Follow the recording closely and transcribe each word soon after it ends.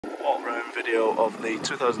walk around video of the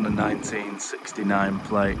 2019 69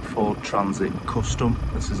 plate Ford Transit Custom.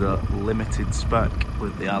 This is a limited spec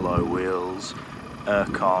with the alloy wheels,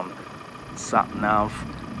 aircon, sat nav.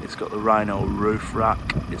 It's got the Rhino roof rack,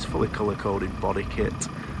 it's fully colour coded body kit,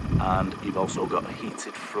 and you've also got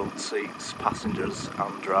heated front seats, passengers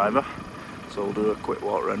and driver. So we'll do a quick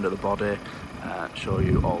walk around of the body, show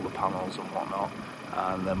you all the panels and whatnot,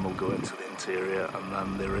 and then we'll go into the interior and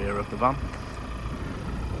then the rear of the van.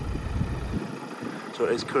 So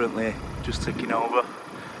it is currently just ticking over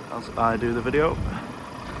as I do the video.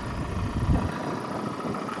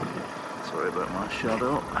 Sorry about my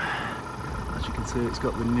shadow. As you can see, it's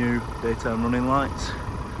got the new daytime running lights.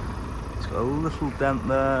 It's got a little dent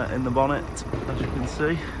there in the bonnet, as you can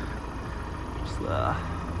see, just there.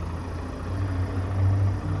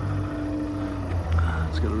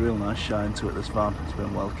 It's got a real nice shine to it, this van. It's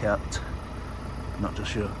been well kept. Not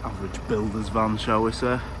just your average builder's van, shall we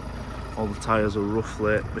say. All the tyres are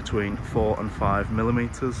roughly between 4 and 5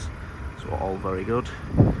 millimeters, so all very good.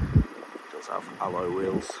 It does have alloy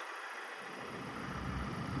wheels.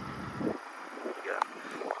 Again,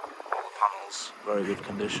 all the panels, very good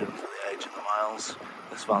condition for the age and the miles.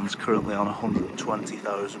 This van's currently on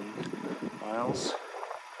 120,000 miles.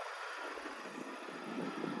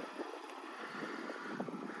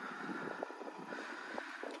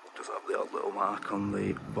 Does have the odd little mark on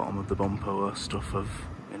the bottom of the bumper where stuff have,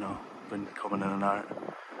 you know, been coming in and out.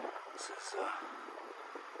 This is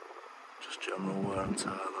just general wear and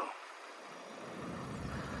tear though.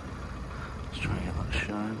 Let's try and get that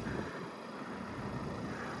shine.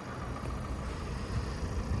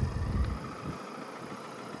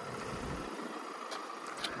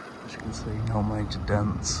 As you can see, no major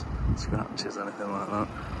dents, scratches, anything like that.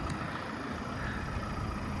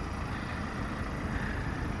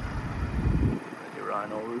 Your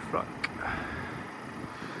Rhino roof rack.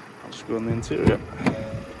 I'll just go in the interior.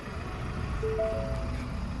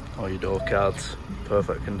 All your door cards,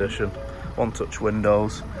 perfect condition. One touch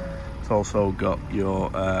windows. It's also got your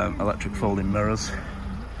electric folding mirrors,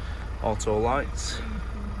 auto lights.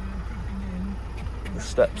 The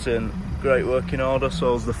steps in great working order,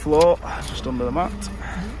 so is the floor, just under the mat.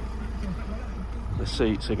 The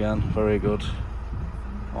seats again, very good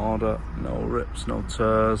order, no rips, no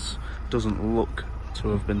tears. Doesn't look to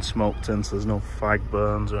have been smoked in, so there's no fag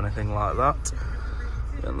burns or anything like that.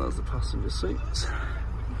 And there's the passenger seats.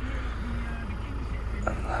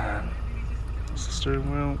 And then that's the steering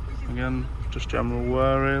wheel. Again, just general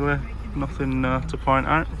wear really, nothing to point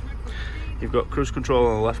out. You've got cruise control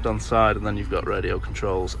on the left hand side, and then you've got radio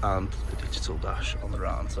controls and the digital dash on the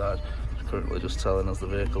right hand side. It's currently just telling us the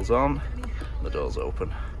vehicle's on, the door's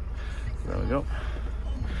open. There we go.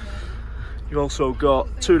 You've also got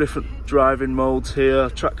two different driving modes here,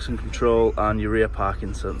 traction control and your rear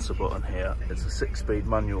parking sensor button here. It's a 6-speed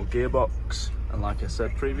manual gearbox, and like I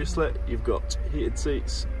said previously, you've got heated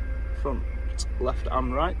seats front, left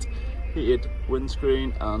and right, heated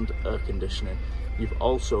windscreen and air conditioning. You've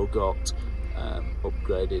also got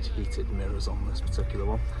upgraded heated mirrors on this particular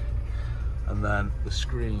one. And then the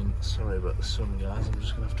screen, sorry about the sun guys, I'm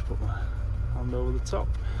just gonna have to put my hand over the top.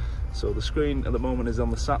 So the screen at the moment is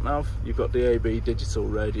on the sat nav. You've got DAB, digital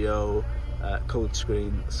radio, coloured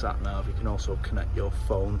screen, sat nav. You can also connect your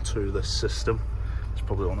phone to this system. It's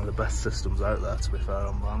probably one of the best systems out there, to be fair,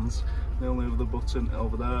 on vans. The only other button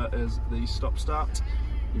over there is the stop start.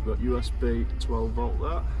 You've got USB 12 volt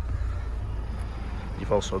there.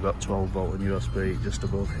 You've also got 12 volt and USB just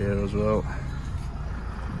above here as well.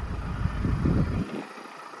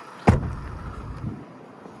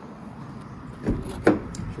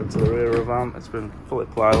 To the rear of the van, it's been fully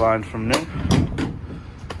ply lined from new.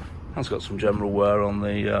 It's got some general wear on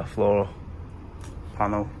the floor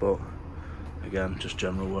panel, but again, just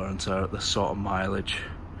general wear and tear at this sort of mileage,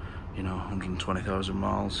 you know, 120,000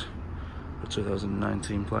 miles for a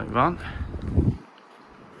 2019 plate van.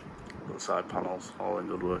 Got the side panels all in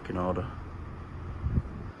good working order.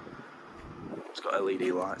 It's got LED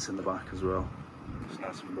lights in the back as well, it's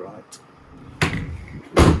nice and bright.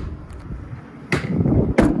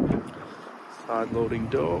 Side loading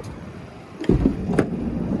door.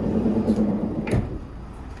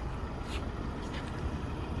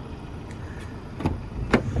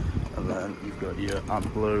 And then you've got your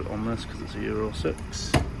AdBlue on this because it's a Euro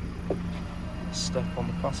 6. Step on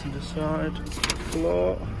the passenger side,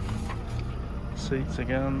 floor, seats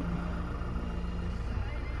again.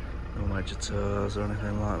 No major tears or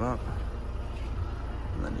anything like that.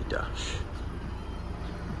 And then your dash.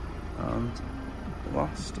 And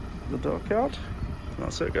last, the door card. And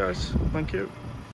that's it guys, thank you.